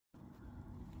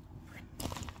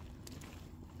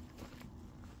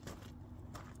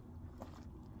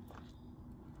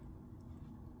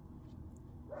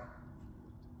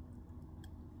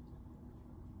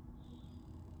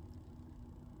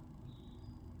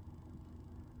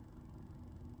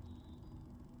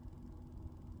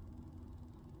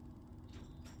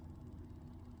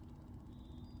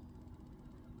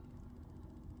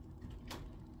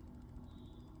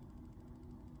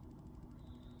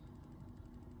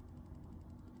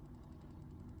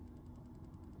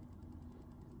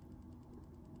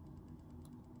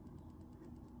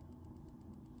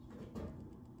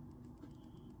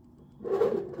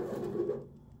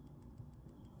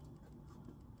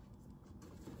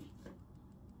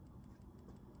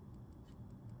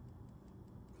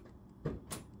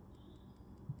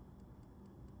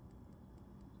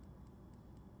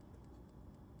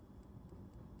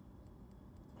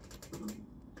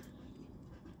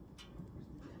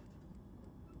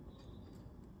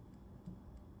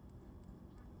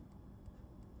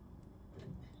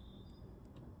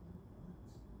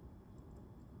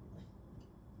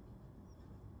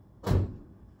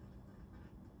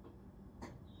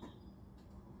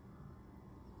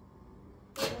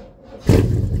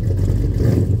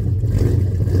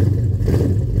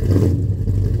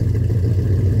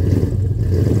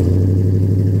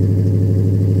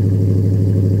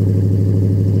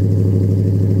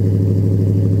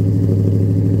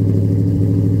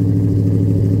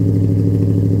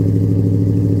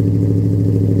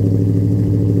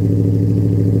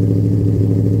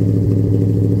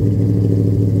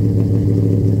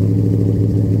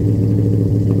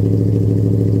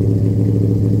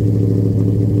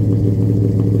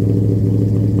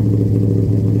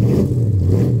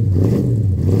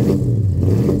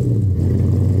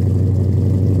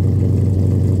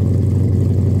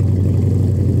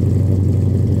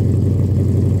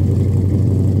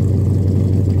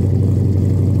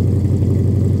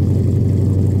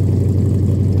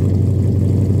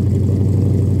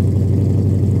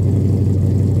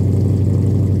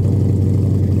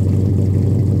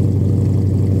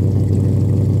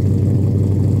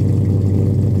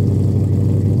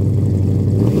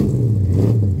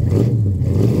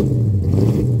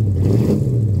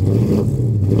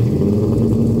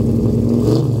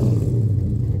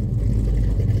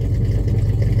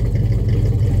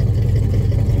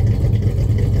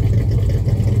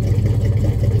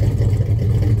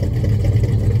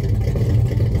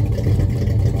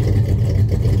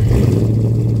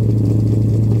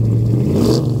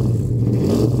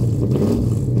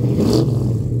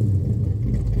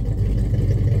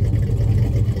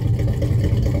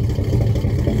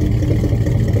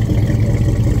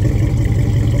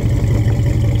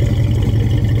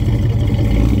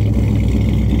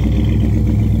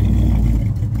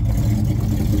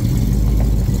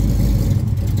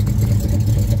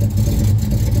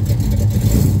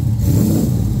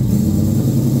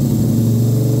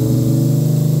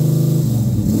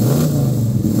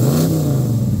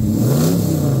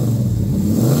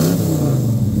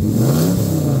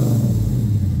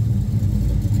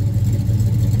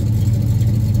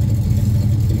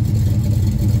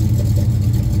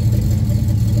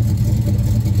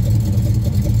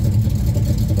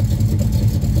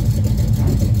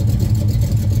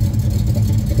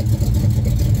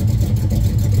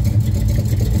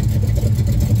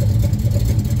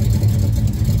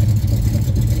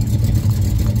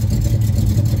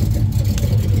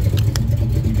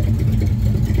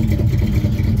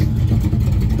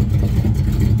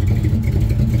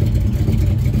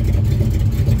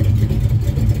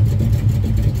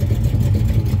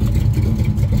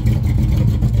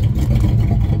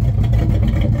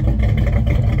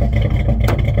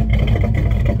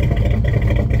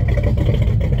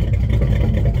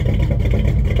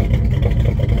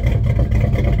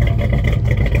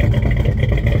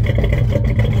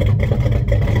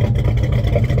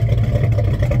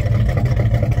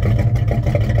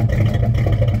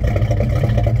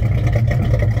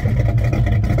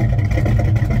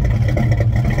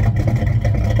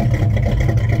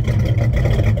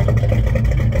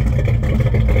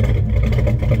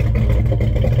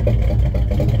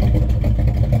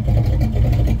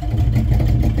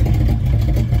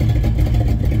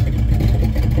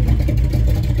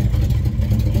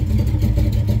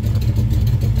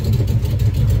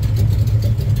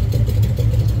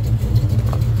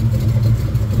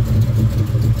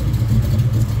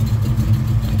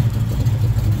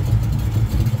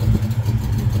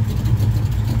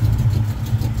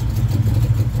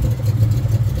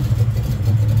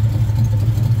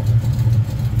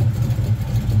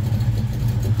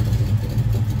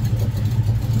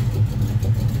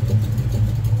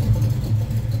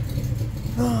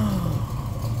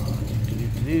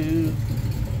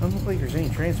Doesn't look like there's any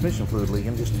transmission fluid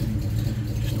leaking, just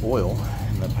oil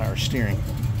in the power steering.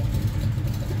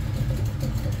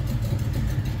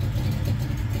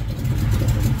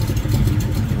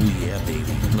 Oh yeah, baby.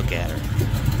 Look at her.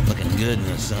 Looking good in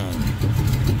the sun.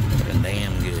 Looking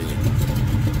damn good.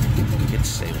 It's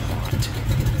so hot.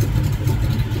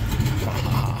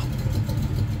 Ah.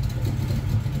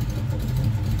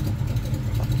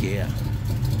 Fuck yeah.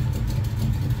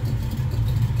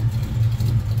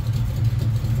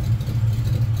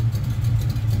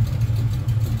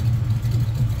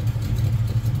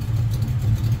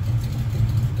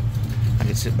 I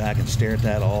could sit back and stare at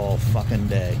that all fucking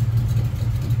day.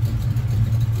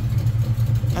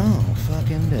 Oh,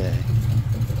 fucking day.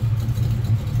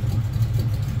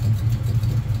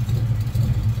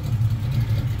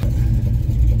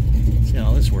 See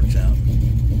how this works out.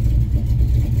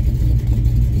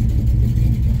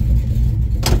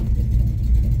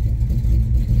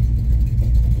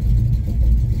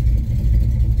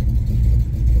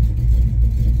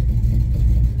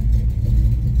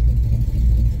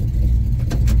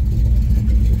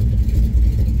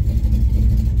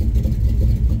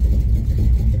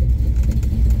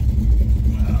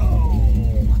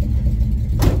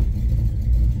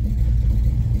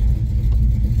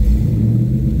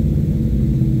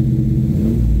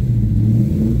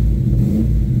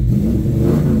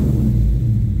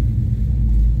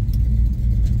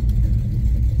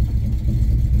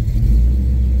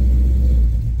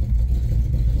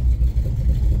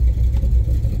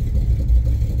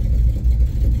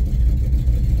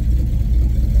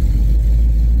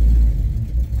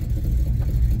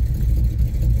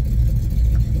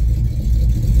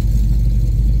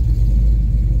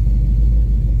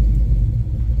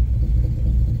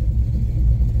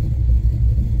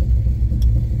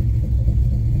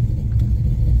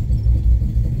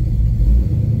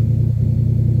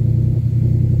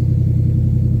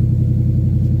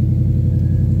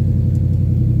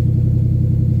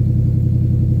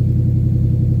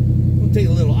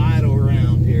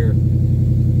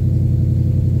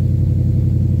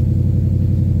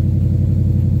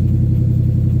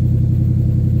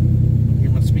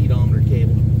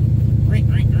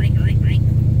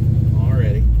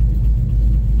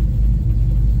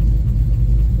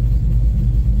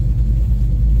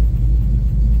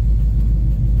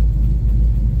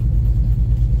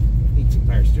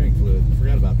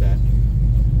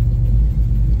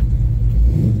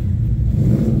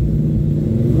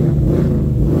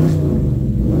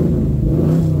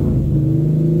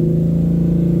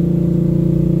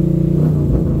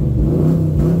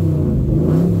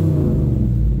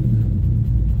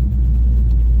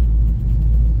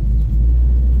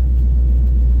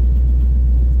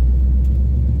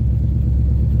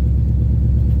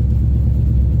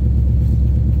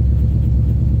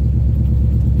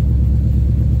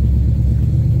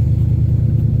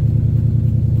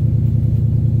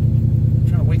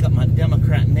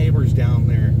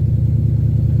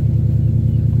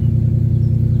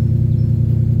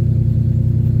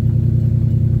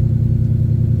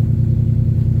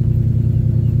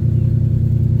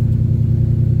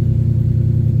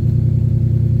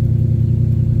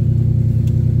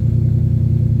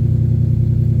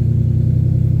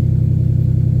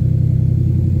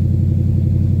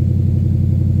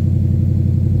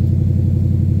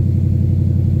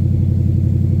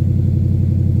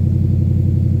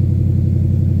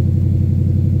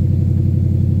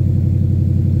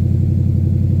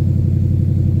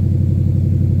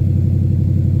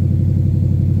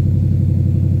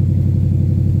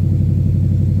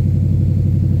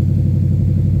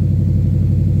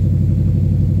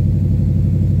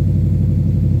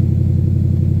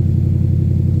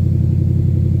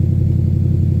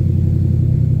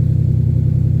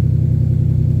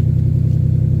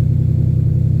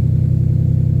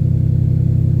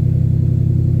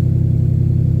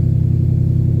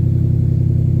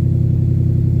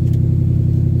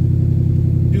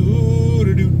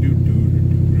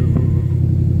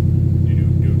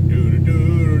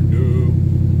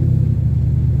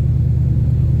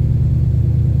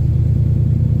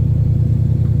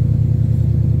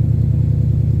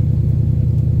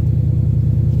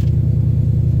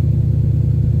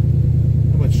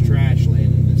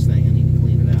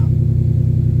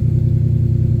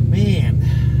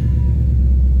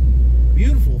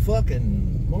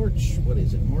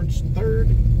 it? March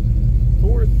 3rd?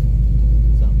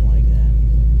 4th? Something like that.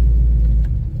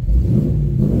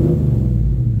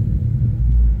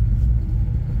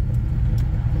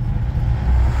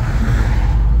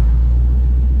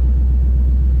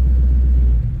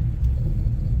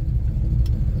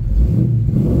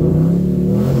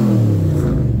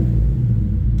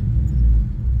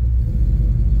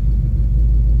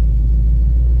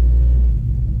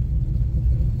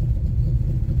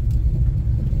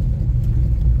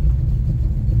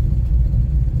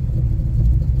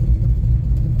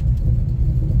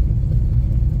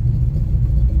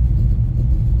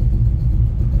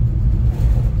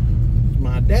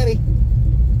 Daddy.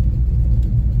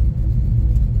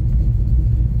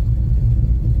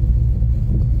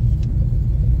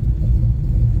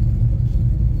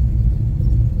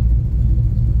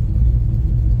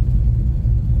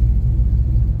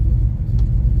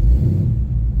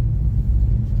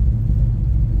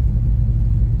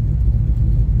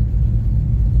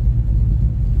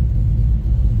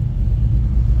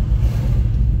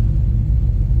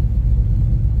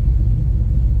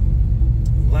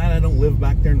 Glad I don't live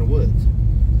back there in the woods.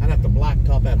 I'd have to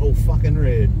blacktop that whole fucking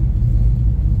road.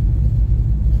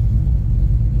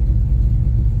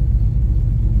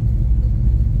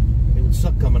 It would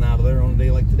suck coming out of there on a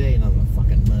day like today, nothing but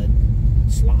fucking mud,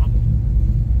 slop.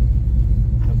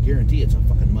 I guarantee it's a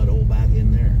fucking mud hole back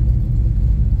in there.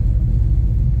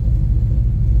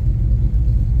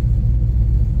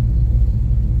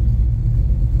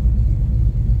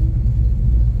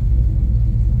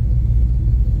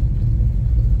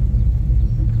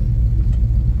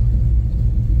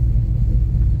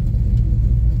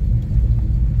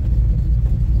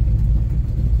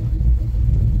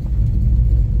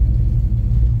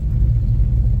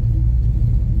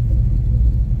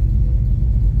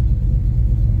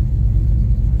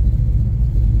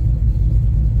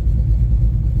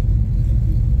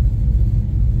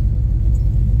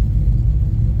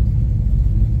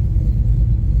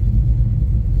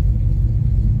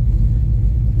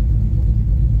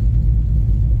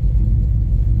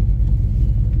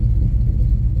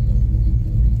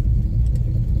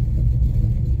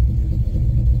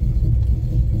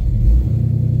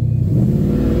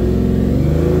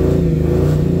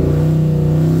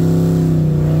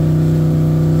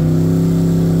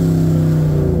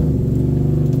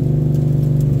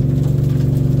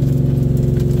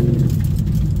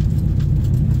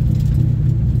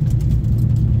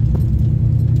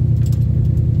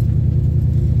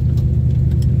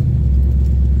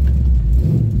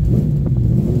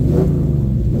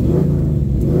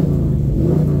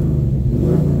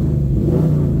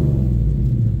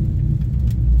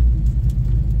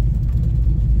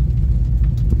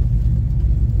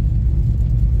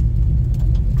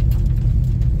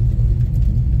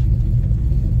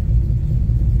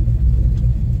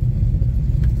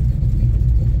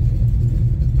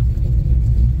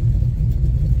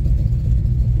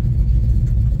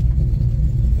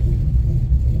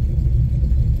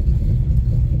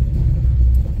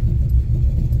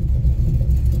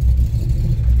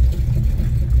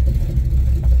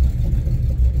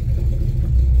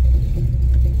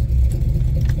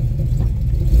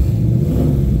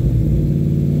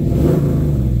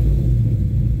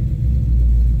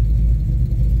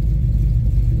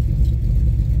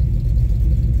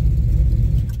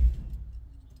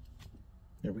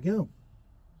 There we go.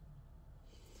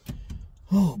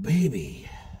 Oh, baby.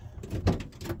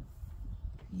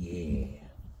 Yeah.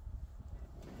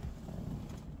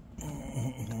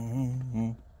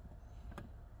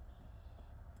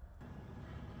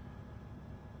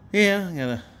 Yeah,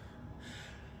 I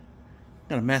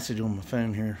got a message on my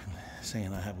phone here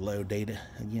saying I have low data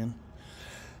again.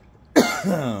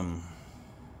 I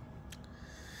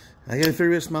go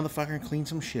through this motherfucker and clean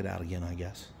some shit out again, I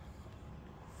guess.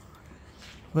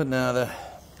 But now the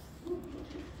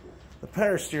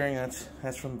power steering,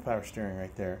 that's from the power steering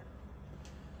right there.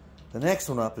 The next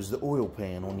one up is the oil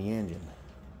pan on the engine.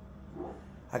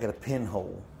 I got a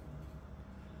pinhole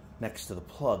next to the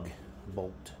plug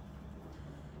bolt.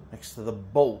 Next to the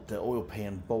bolt, the oil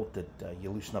pan bolt that you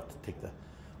loosen up to take the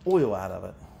oil out of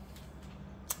it.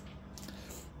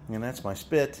 And that's my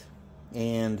spit.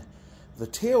 And the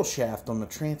tail shaft on the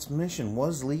transmission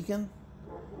was leaking.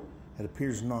 It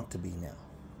appears not to be now.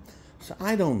 So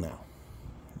I don't know.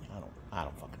 I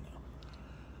don't fucking know.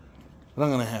 But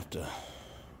I'm gonna have to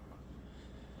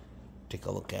take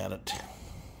a look at it.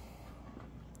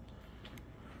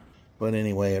 But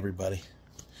anyway, everybody,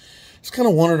 just kind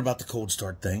of wondered about the cold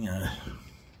start thing. I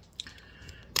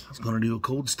was gonna do a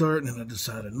cold start, and then I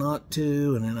decided not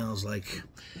to, and then I was like,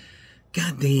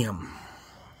 God damn.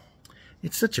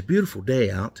 It's such a beautiful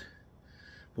day out.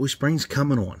 Boy, spring's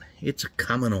coming on. It's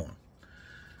coming on.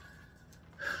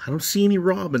 I don't see any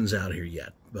robins out here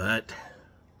yet, but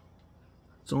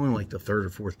it's only like the 3rd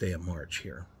or 4th day of March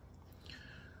here.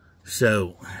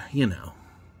 So, you know.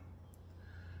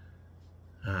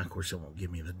 Of course, it won't give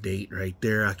me the date right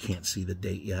there. I can't see the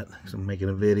date yet because I'm making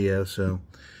a video. So,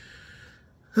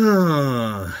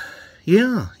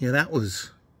 yeah, that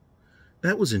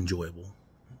was enjoyable.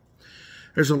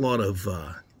 There's a lot of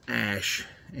ash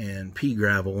and pea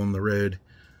gravel on the road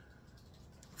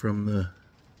from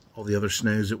all the other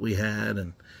snows that we had,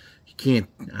 and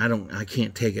I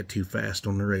can't take it too fast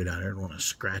on the road out there. I don't want to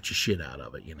scratch the shit out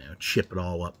of it, you know, chip it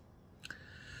all up.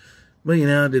 But, you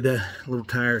know, I did a little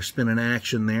tire spinning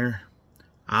action there.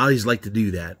 I always like to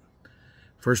do that.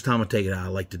 First time I take it out, I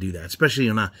like to do that. Especially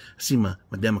when I see my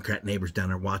Democrat neighbors down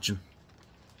there watching.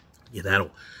 Yeah,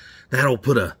 that'll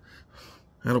put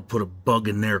a bug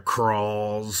in their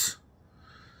crawls.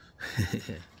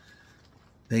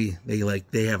 They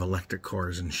have electric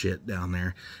cars and shit down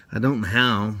there. I don't know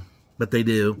how, but they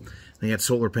do. They got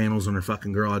solar panels on their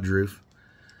fucking garage roof.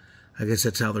 I guess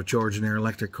that's how they're charging their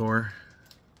electric car.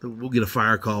 We'll get a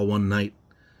fire call one night,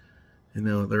 and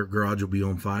their garage will be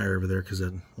on fire over there because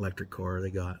of the electric car they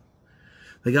got.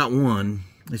 They got one.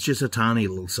 It's just a tiny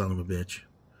little son of a bitch.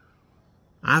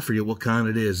 I forget what kind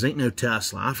it is. It ain't no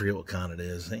Tesla. I forget what kind it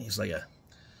is. I think it's like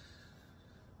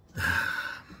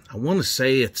I want to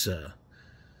say it's a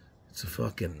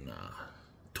fucking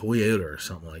Toyota or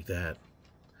something like that.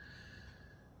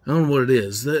 I don't know what it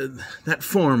is. That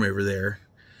farm over there,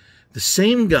 the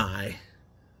same guy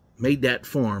made that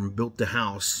farm, built the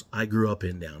house I grew up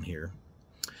in down here.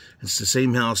 It's the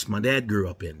same house my dad grew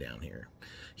up in down here.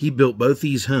 He built both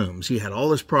these homes. He had all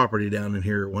this property down in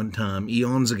here at one time,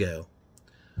 eons ago.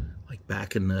 Like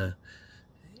back in the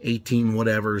 18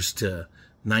 whatevers to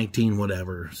 19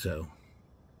 whatever. So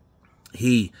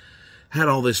he had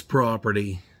all this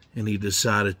property, and he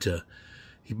decided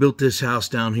he built this house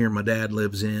down here my dad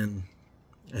lives in,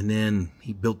 and then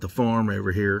he built the farm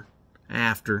over here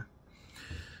after.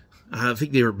 I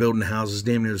think they were building the houses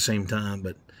damn near the same time,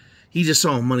 but he just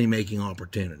saw a money-making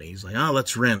opportunity. He's like, oh,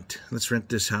 let's rent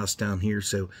this house down here.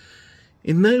 So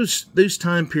in those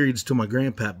time periods till my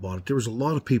grandpa bought it, there was a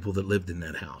lot of people that lived in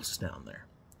that house down there.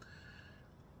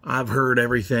 I've heard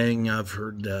everything. I've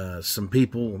heard some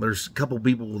people. There's a couple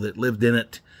people that lived in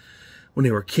it when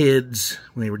they were kids,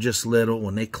 when they were just little,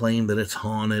 when they claimed that it's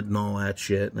haunted and all that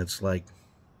shit. And it's like,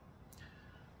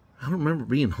 I don't remember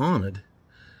being haunted.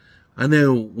 I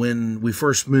know when we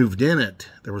first moved in it,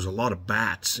 there was a lot of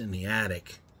bats in the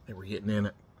attic that were getting in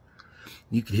it.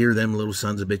 You could hear them little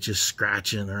sons of bitches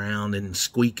scratching around and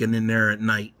squeaking in there at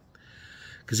night.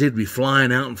 Because they'd be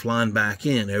flying out and flying back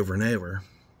in over and over.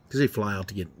 Because they fly out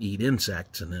to eat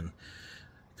insects and then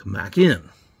come back in.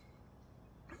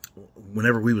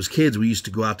 Whenever we was kids, we used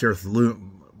to go out there with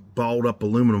balled up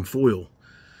aluminum foil.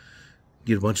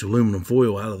 Get a bunch of aluminum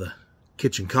foil out of the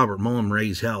kitchen cupboard. Mom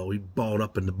raised hell. We'd ball it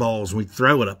up into balls and we'd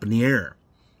throw it up in the air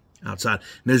outside.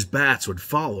 And those bats would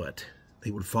follow it.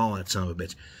 They would follow that son of a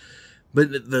bitch.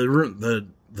 But let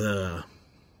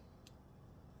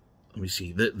me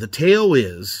see. The tale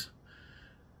is,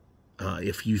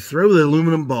 if you throw the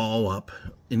aluminum ball up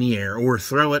in the air or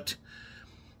throw it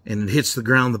and it hits the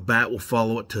ground, the bat will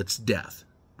follow it to its death,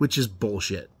 which is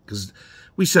bullshit. Because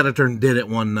we sat out there and did it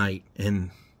one night,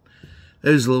 and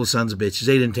those little sons of bitches,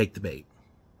 they didn't take the bait.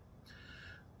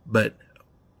 But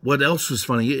what else was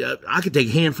funny, I could take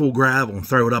a handful of gravel and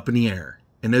throw it up in the air,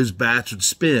 and those bats would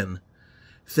spin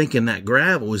thinking that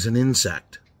gravel was an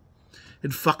insect.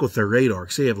 It'd fuck with their radar,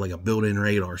 because they have like a built-in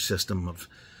radar system of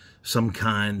some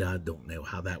kind. I don't know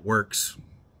how that works.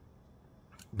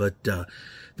 But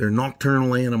they're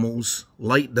nocturnal animals.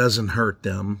 Light doesn't hurt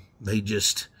them.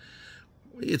 It's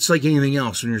like anything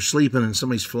else. When you're sleeping and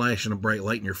somebody's flashing a bright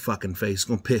light in your fucking face, it's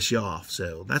going to piss you off.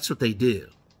 So that's what they do.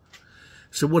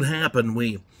 So what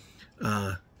happened,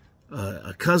 a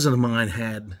cousin of mine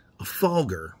had a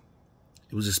fogger.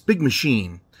 It was this big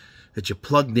machine that you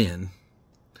plugged in.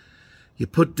 You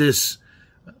put this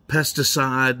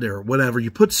pesticide or whatever, you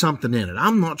put something in it.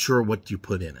 I'm not sure what you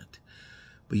put in it.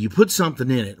 But you put something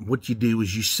in it, and what you do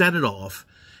is you set it off,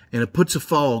 and it puts a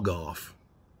fog off.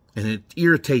 And it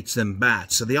irritates them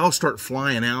bats. So they all start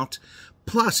flying out.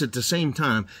 Plus, at the same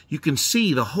time, you can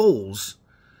see the holes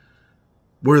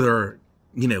where they're,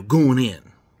 going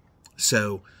in.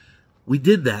 So we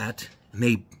did that, and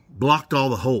they blocked all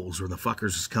the holes where the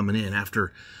fuckers was coming in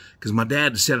because my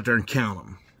dad sat out there and count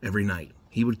them every night.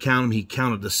 He would count them. He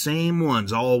counted the same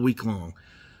ones all week long,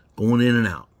 going in and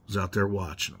out. I was out there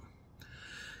watching them.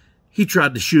 he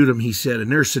tried to shoot them, he said,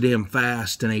 and they're so damn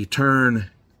fast and they turn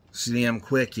so damn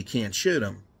quick you can't shoot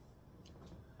them.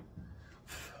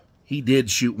 He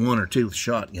did shoot one or two with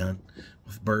shotgun,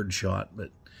 with bird shot,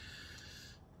 but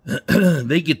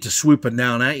they get to swooping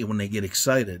down at you when they get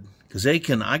excited. Because they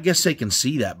can, I guess they can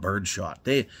see that bird shot.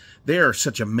 They are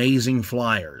such amazing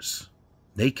flyers.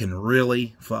 They can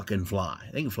really fucking fly.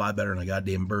 They can fly better than a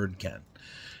goddamn bird can.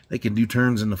 They can do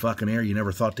turns in the fucking air you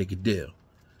never thought they could do.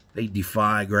 They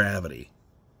defy gravity.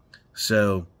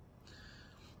 So,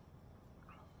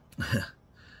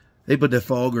 they put the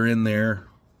fogger in there.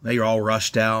 They were all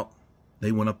rushed out.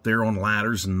 They went up there on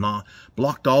ladders and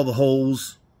blocked all the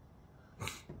holes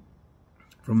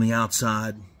from the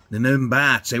outside. And them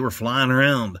bats, they were flying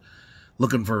around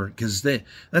looking for, because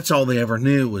that's all they ever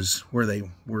knew was where they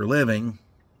were living,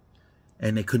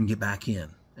 and they couldn't get back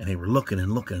in. And they were looking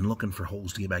and looking and looking for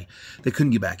holes to get back. They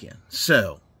couldn't get back in.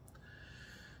 So,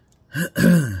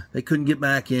 they couldn't get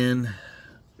back in.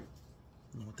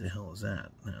 What the hell is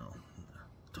that? No,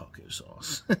 taco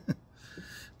sauce.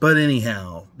 But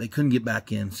anyhow, they couldn't get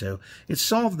back in, so it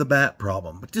solved the bat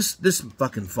problem. But this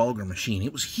fucking fogger machine,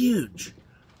 it was huge.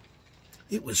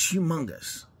 It was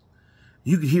humongous.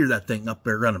 You could hear that thing up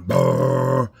there running.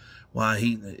 Brrr, while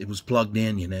it was plugged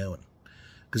in, you know.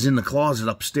 Because in the closet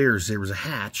upstairs, there was a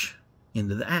hatch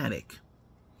into the attic.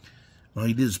 All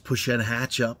he did is push that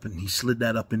hatch up, and he slid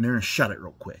that up in there and shut it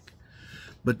real quick.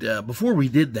 But before we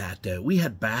did that, we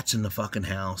had bats in the fucking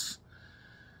house.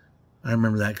 I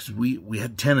remember that because we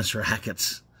had tennis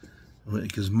rackets.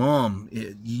 Because Mom,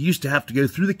 you used to have to go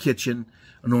through the kitchen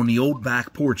and on the old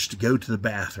back porch to go to the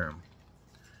bathroom.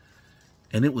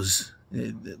 And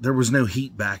there was no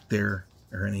heat back there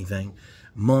or anything.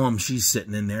 Mom, she's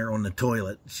sitting in there on the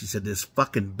toilet. She said this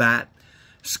fucking bat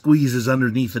squeezes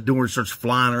underneath the door and starts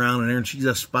flying around in there, and she's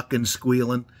just fucking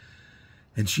squealing.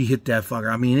 And she hit that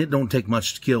fucker. I mean, it don't take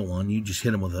much to kill one. You just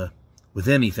hit them with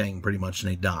anything pretty much,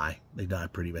 and they die. They die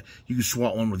pretty bad. You can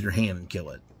swat one with your hand and kill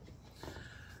it.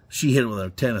 She hit it with a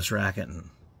tennis racket and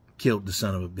killed the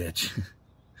son of a bitch.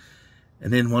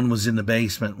 And then one was in the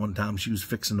basement one time. She was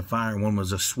fixing the fire. One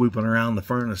was swooping around the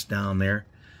furnace down there.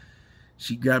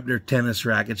 She grabbed her tennis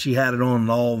racket. She had it on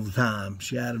all the time.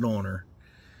 She had it on her.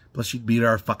 Plus, she'd beat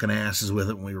our fucking asses with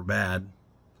it when we were bad.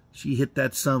 She hit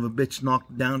that son of a bitch,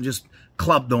 knocked it down, just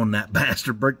clubbed on that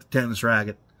bastard, broke the tennis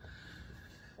racket.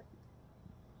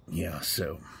 Yeah,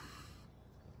 so.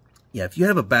 Yeah, if you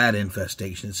have a bat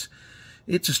infestation,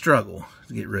 it's a struggle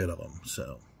to get rid of them,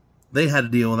 so. They had to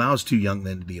deal with it. I was too young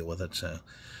then to deal with it, so.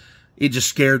 It just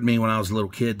scared me when I was a little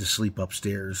kid to sleep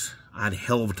upstairs. I had a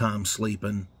hell of a time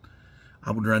sleeping.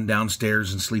 I would run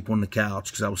downstairs and sleep on the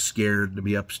couch because I was scared to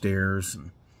be upstairs.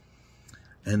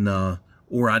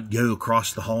 Or I'd go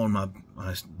across the hall, and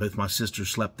both my sisters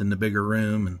slept in the bigger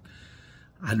room, and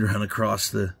I'd run across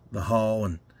the hall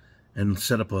and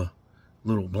set up a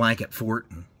little blanket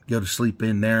fort and go to sleep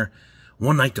in there.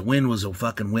 One night the wind was a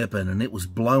fucking whipping, and it was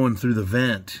blowing through the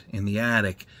vent in the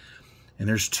attic. And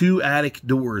there's 2 attic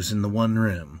doors in the one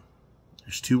room.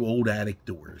 There's 2 old attic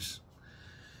doors.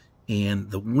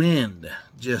 And the wind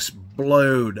just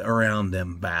blowed around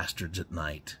them bastards at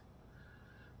night.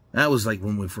 That was like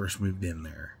when we first moved in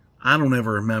there. I don't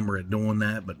ever remember it doing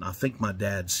that, but I think my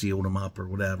dad sealed them up or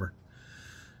whatever.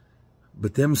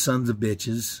 But them sons of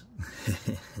bitches...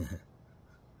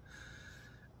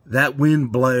 That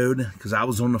wind blowed, because I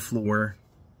was on the floor,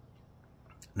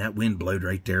 and that wind blowed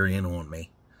right there in on me.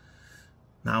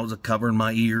 And I was covering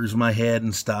my ears, my head,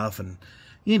 and stuff, and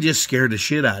you just scared the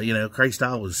shit out of you. Christ,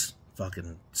 I was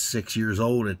fucking 6 years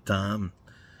old at the time.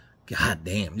 God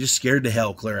damn, just scared the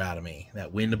hell clear out of me.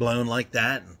 That wind blowing like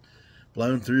that, and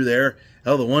blowing through there.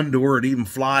 Hell, the one door would even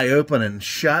fly open and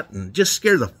shut, and just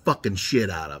scare the fucking shit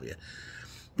out of you.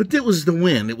 But it was the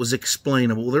wind. It was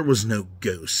explainable. There was no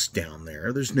ghosts down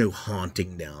there. There's no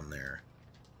haunting down there.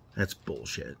 That's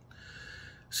bullshit.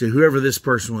 So whoever this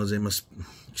person was, they must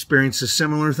experience a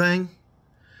similar thing.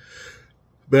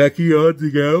 Back eons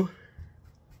ago.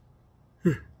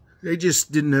 They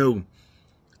just didn't know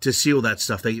to seal that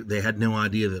stuff. They had no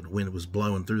idea that the wind was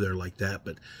blowing through there like that.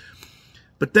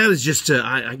 But that is just,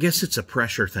 I guess it's a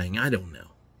pressure thing. I don't know.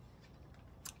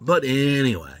 But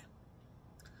anyway.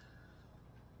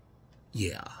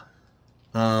 Yeah.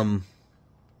 Trying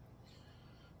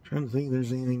to think if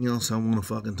there's anything else I want to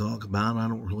fucking talk about. I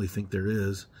don't really think there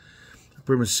is. I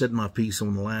pretty much said my piece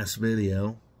on the last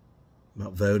video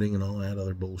about voting and all that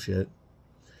other bullshit.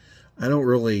 I don't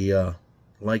really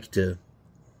like to...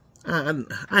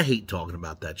 I hate talking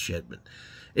about that shit, but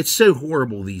it's so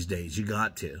horrible these days. You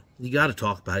got to. You got to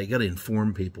talk about it. You got to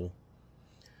inform people.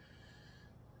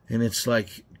 And it's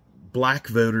like, black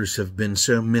voters have been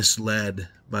so misled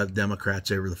by the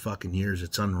Democrats over the fucking years.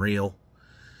 It's unreal.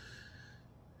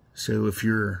 So if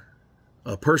you're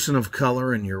a person of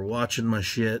color and you're watching my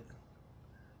shit,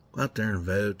 go out there and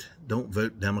vote. Don't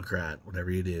vote Democrat,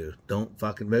 whatever you do. Don't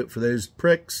fucking vote for those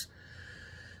pricks.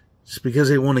 Just because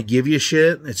they want to give you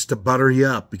shit, it's to butter you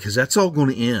up, because that's all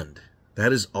going to end.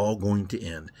 That is all going to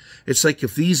end. It's like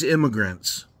if these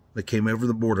immigrants that came over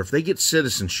the border, if they get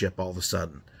citizenship all of a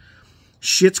sudden,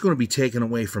 shit's going to be taken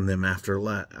away from them after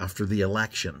the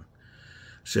election.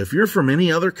 So if you're from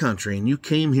any other country and you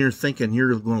came here thinking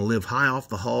you're going to live high off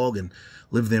the hog and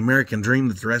live the American dream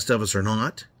that the rest of us are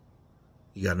not,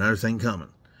 you got another thing coming.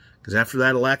 Because after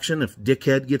that election, if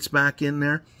dickhead gets back in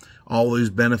there, all those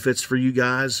benefits for you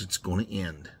guys, it's going to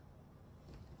end.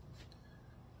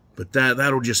 But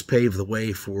that'll just pave the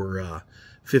way for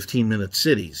 15-minute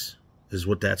cities, is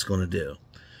what that's going to do.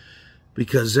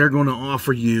 Because they're going to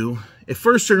offer you, at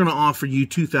first they're going to offer you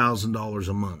 $2,000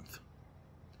 a month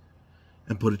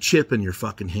and put a chip in your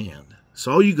fucking hand.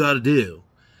 So all you got to do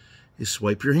is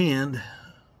swipe your hand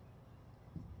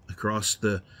across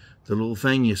the little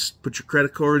thing. You put your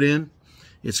credit card in.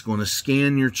 It's going to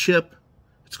scan your chip.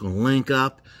 It's going to link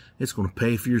up. It's going to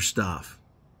pay for your stuff.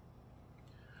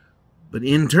 But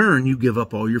in turn, you give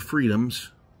up all your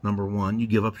freedoms. Number one, you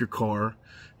give up your car.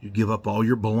 You give up all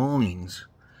your belongings.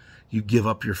 You give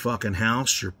up your fucking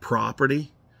house, your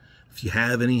property. If you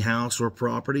have any house or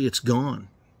property, it's gone.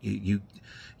 You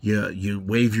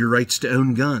waive your rights to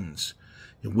own guns.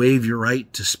 You waive your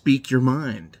right to speak your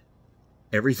mind.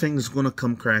 Everything's going to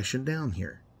come crashing down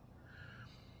here.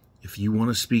 If you want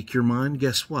to speak your mind,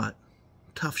 guess what?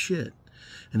 Tough shit.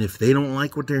 And if they don't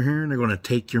like what they're hearing, they're going to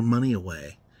take your money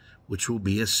away, which will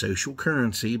be a social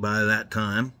currency by that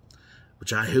time,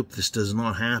 which I hope this does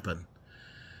not happen.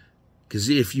 Because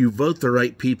if you vote the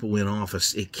right people in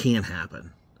office, it can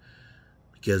happen.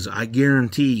 Because I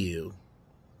guarantee you,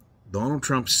 Donald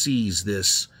Trump sees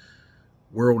this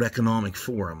World Economic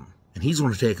Forum, and he's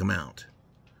going to take them out.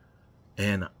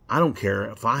 And I don't care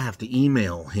if I have to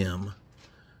email him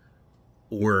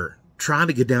or try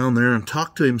to get down there and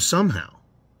talk to him somehow.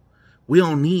 We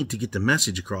all need to get the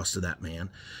message across to that man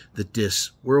that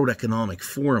this World Economic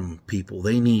Forum people,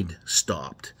 they need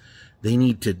stopped. We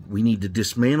need to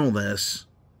dismantle this.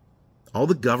 All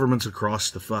the governments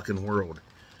across the fucking world,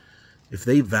 if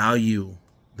they value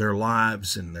their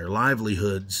lives and their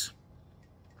livelihoods,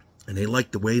 and they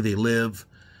like the way they live,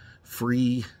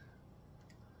 free,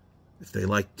 if they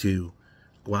like to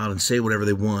go out and say whatever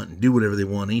they want and do whatever they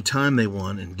want anytime they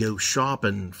want and go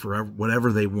shopping for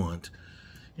whatever they want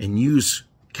and use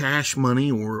cash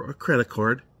money or a credit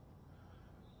card.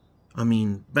 I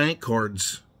mean, bank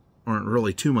cards aren't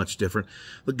really too much different.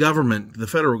 The government, the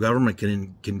federal government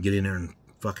can get in there and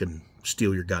fucking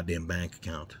steal your goddamn bank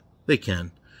account. They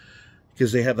can.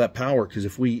 Because they have that power. Because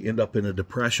if we end up in a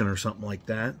depression or something like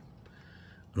that,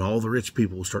 and all the rich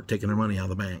people will start taking their money out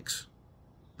of the banks.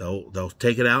 They'll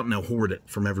take it out and they'll hoard it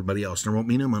from everybody else. There won't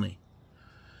be no money.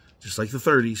 Just like the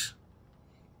 30s.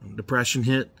 When depression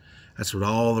hit, that's what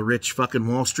all the rich fucking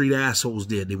Wall Street assholes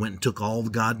did. They went and took all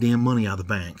the goddamn money out of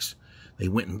the banks. They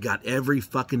went and got every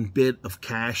fucking bit of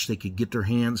cash they could get their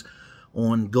hands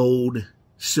on, gold,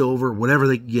 silver, whatever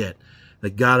they could get. They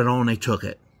got it all and they took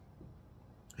it.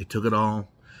 They took it all.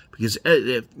 Because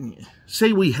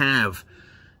say we have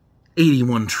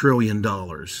 $81 trillion,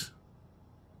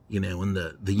 in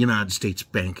the United States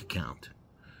bank account.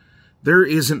 There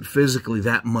isn't physically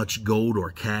that much gold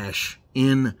or cash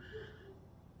in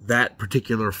that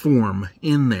particular form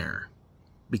in there.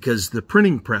 Because the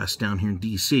printing press down here in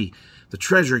D.C., the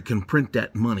Treasury can print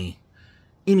that money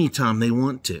anytime they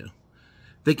want to.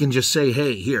 They can just say,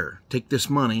 hey, here, take this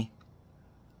money.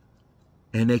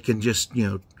 And they can just,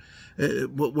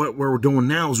 what we're doing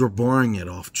now is we're borrowing it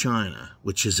off China,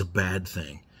 which is a bad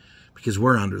thing. Because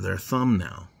we're under their thumb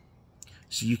now.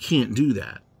 So you can't do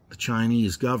that. The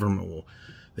Chinese government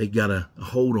they got a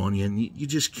hold on you, and you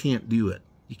just can't do it.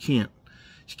 You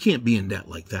can't be in debt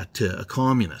like that to a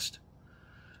communist.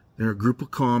 They're a group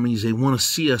of commies. They want to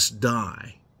see us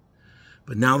die.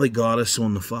 But now they got us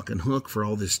on the fucking hook for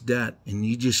all this debt, and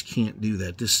you just can't do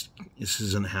that. This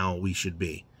isn't how we should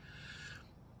be.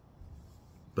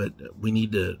 But we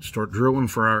need to start drilling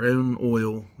for our own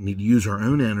oil. We need to use our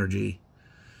own energy.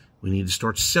 We need to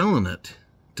start selling it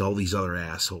to all these other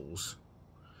assholes.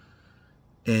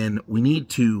 And we need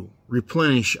to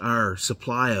replenish our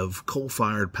supply of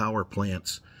coal-fired power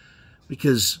plants,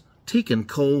 because taking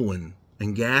coal and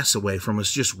gas away from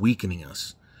us just weakening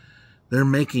us. They're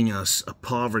making us a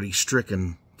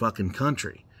poverty-stricken fucking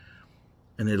country.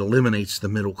 And it eliminates the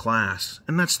middle class.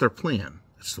 And that's their plan.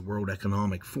 It's the World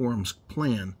Economic Forum's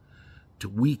plan to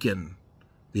weaken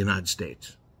the United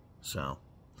States. So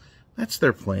that's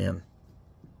their plan.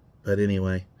 But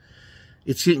anyway,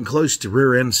 it's getting close to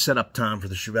rear end setup time for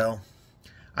the Chevelle.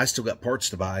 I still got parts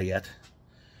to buy yet.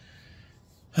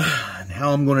 And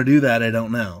how I'm going to do that, I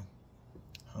don't know.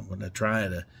 I'm going to try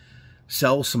to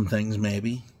sell some things,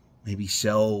 maybe. Maybe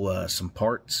sell some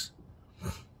parts.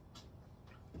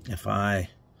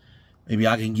 Maybe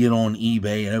I can get on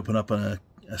eBay and open up a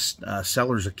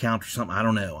seller's account or something. I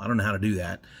don't know. I don't know how to do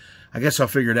that. I guess I'll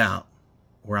figure it out.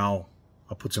 Where I'll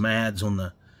put some ads on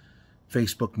the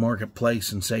Facebook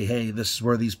Marketplace and say, hey, this is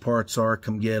where these parts are.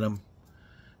 Come get them.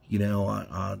 You know,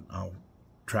 I'll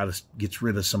try to get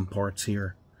rid of some parts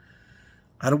here.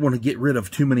 I don't want to get rid of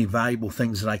too many valuable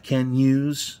things that I can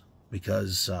use,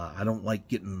 because I don't like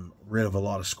getting rid of a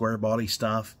lot of square body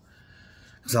stuff,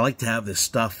 because I like to have this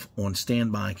stuff on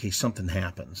standby in case something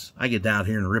happens. I get down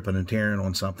here and ripping and tearing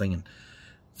on something, and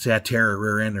say I tear a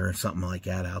rear end or something like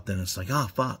that out, then it's like, oh,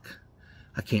 fuck.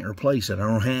 I can't replace it. I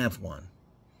don't have one.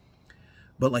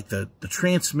 But like the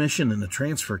transmission and the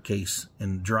transfer case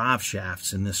and drive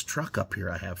shafts in this truck up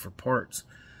here I have for parts,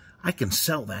 I can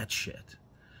sell that shit.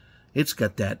 It's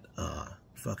got that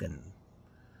fucking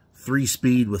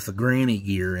 3-speed with the granny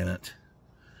gear in it,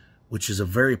 which is a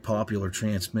very popular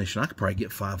transmission. I could probably get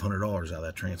 $500 out of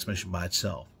that transmission by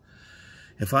itself.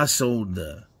 If I sold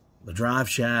the drive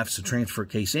shafts, the transfer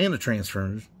case, and the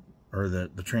transfer, or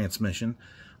the transmission,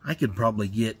 I could probably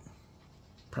get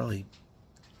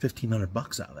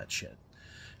 $1,500 out of that shit.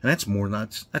 And that's more than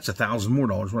that's $1,000 more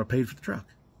what I paid for the truck.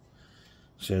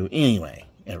 So anyway,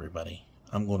 everybody,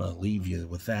 I'm going to leave you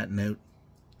with that note.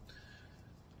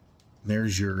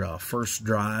 There's your first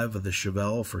drive of the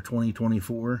Chevelle for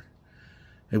 2024.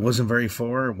 It wasn't very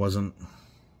far. It wasn't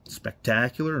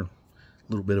spectacular. A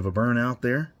little bit of a burnout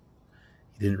there.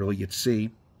 You didn't really get to see,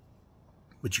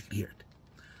 but you could hear it.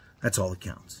 That's all that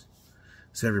counts.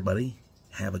 So everybody,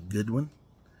 have a good one.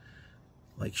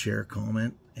 Like, share,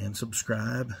 comment, and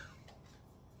subscribe.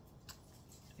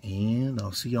 And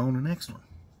I'll see you on the next one.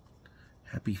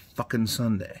 Happy fucking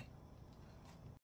Sunday.